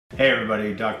Hey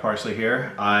everybody, Doc Parsley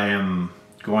here. I am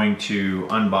going to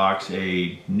unbox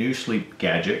a new sleep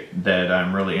gadget that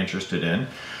I'm really interested in.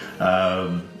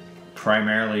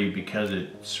 Primarily because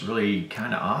it's really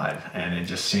kind of odd and it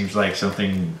just seems like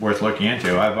something worth looking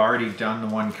into. I've already done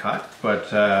the one cut, but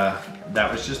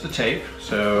that was just the tape.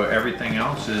 So everything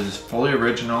else is fully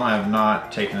original. I have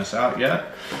not taken this out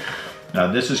yet.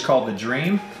 This is called the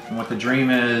Dreem. And what the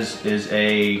Dreem is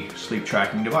a sleep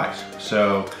tracking device.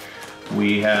 So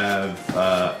we have,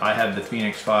 I have the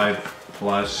Fenix 5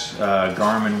 Plus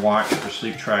Garmin watch for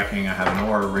sleep tracking. I have an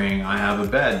Oura ring. I have a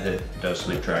bed that does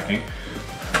sleep tracking.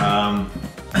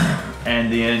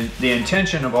 And the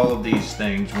intention of all of these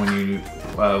things when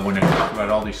I talk about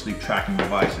all these sleep tracking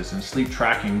devices, and sleep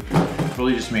tracking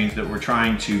really just means that we're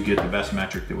trying to get the best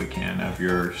metric that we can of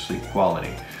your sleep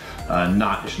quality.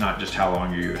 It's not just how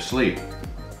long you're asleep.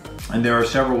 And there are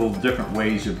several different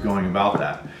ways of going about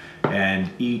that. And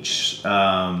each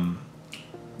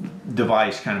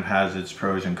device kind of has its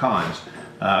pros and cons.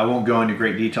 I won't go into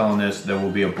great detail on this. There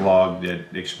will be a blog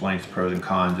that explains the pros and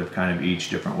cons of kind of each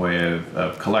different way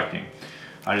of collecting.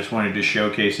 I just wanted to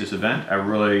showcase this event.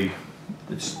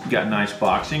 It's got nice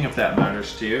boxing if that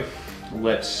matters to you.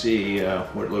 Let's see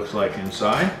what it looks like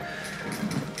inside.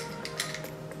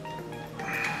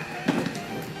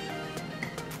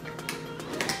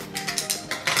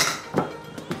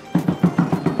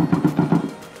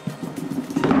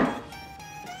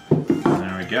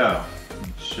 Go.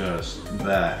 It's just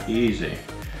that easy.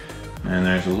 And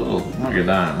there's a little, look at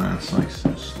that, that's like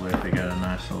so slick. They got a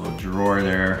nice little drawer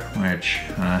there which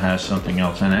has something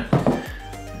else in it.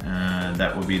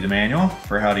 That will be the manual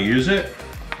for how to use it.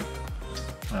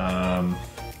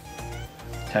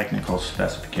 Technical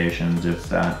specifications if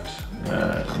that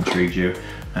intrigues you.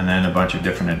 And then a bunch of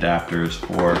different adapters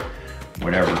for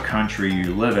whatever country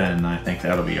you live in. I think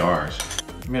that'll be ours.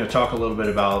 I'm going to talk a little bit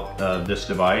about this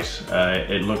device.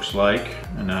 It looks like,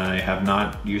 and I have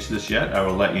not used this yet, I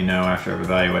will let you know after I've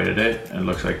evaluated it. It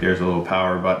looks like there's a little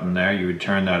power button there. You would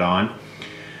turn that on.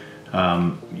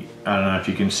 I don't know if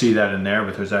you can see that in there,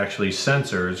 but there's actually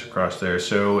sensors across there.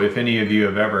 So if any of you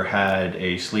have ever had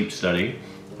a sleep study,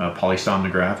 a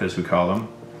polysomnograph as we call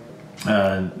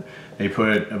them, they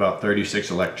put about 36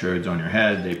 electrodes on your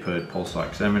head. They put pulse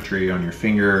oximetry on your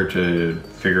finger to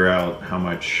figure out how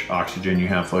much oxygen you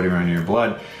have floating around in your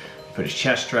blood. They put a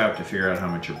chest strap to figure out how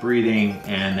much you're breathing,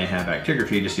 and they have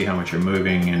actigraphy to see how much you're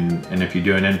moving. And if you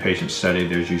do an inpatient study,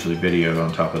 there's usually video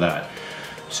on top of that.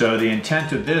 So the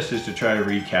intent of this is to try to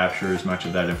recapture as much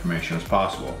of that information as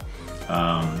possible.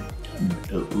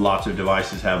 Lots of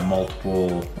devices have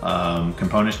multiple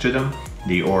components to them.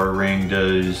 The Oura ring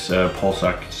does pulse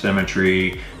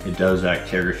oximetry, it does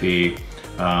actigraphy.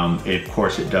 Of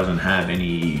course, it doesn't have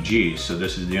any EEGs, so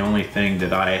this is the only thing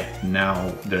that I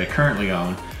currently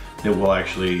own that will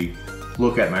actually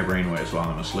look at my brainwaves while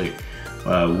I'm asleep,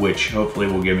 which hopefully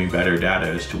will give me better data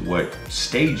as to what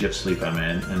stage of sleep I'm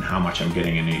in and how much I'm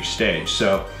getting in each stage.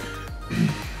 So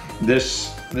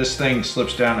this thing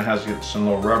slips down. It has some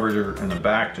little rubber in the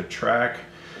back to track,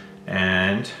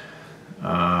 and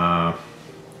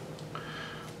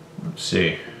let's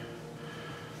see.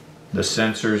 The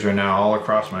sensors are now all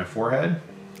across my forehead.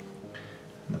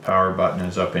 The power button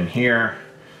is up in here,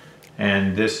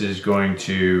 and this is going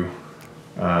to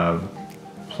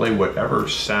play whatever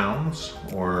sounds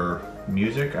or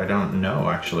music. I don't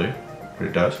know actually, but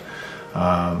it does.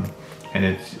 And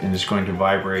it's going to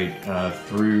vibrate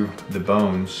through the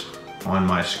bones on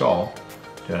my skull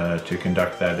to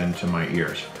conduct that into my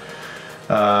ears.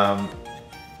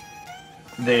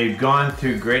 They've gone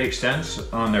through great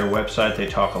extents on their website. They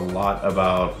talk a lot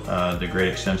about the great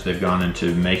extents they've gone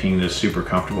into making this super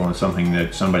comfortable and something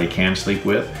that somebody can sleep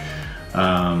with.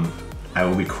 I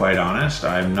will be quite honest,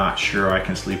 I'm not sure I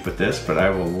can sleep with this, but I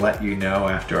will let you know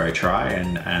after I try,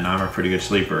 and I'm a pretty good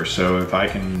sleeper. So if I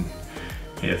can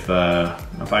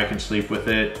sleep with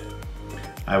it,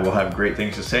 I will have great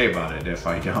things to say about it. If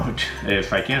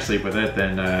I can't sleep with it,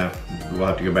 then we'll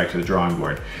have to go back to the drawing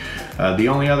board. The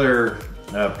only other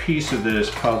piece of this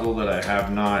puzzle that I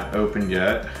have not opened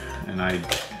yet, and I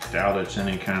doubt it's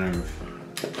any kind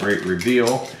of great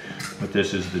reveal, but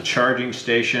this is the charging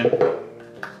station.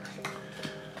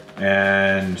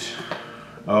 And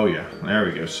oh yeah, there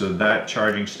we go. So that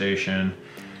charging station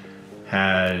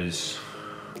has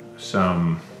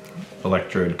some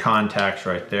electrode contacts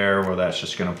right there, where that's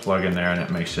just going to plug in there, and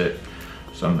it makes it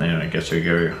something. I guess I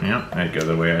go, yeah, I'd go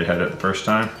the way I had it the first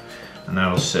time, and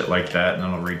that'll sit like that, and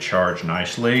then it'll recharge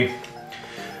nicely.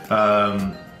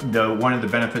 One of the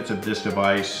benefits of this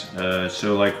device,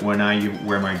 so like when I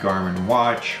wear my Garmin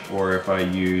watch, or if I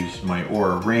use my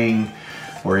Oura ring,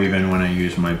 or even when I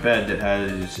use my bed that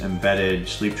has embedded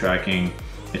sleep tracking,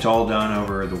 it's all done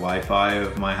over the Wi-Fi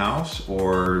of my house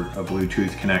or a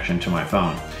Bluetooth connection to my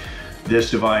phone.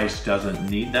 This device doesn't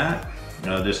need that.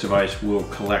 This device will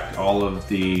collect all of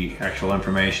the actual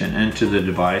information into the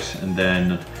device, and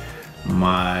then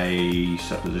my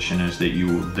supposition is that you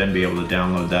will then be able to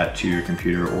download that to your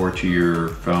computer or to your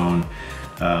phone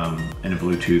in a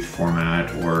Bluetooth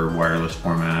format or wireless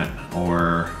format,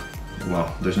 or,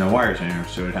 well, there's no wires in here,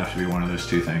 so it'd have to be one of those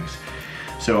two things.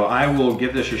 So I will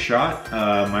give this a shot.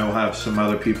 I will have some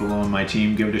other people on my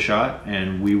team give it a shot,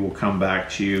 and we will come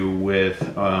back to you with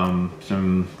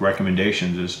some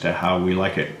recommendations as to how we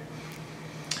like it.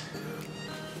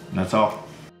 And that's all.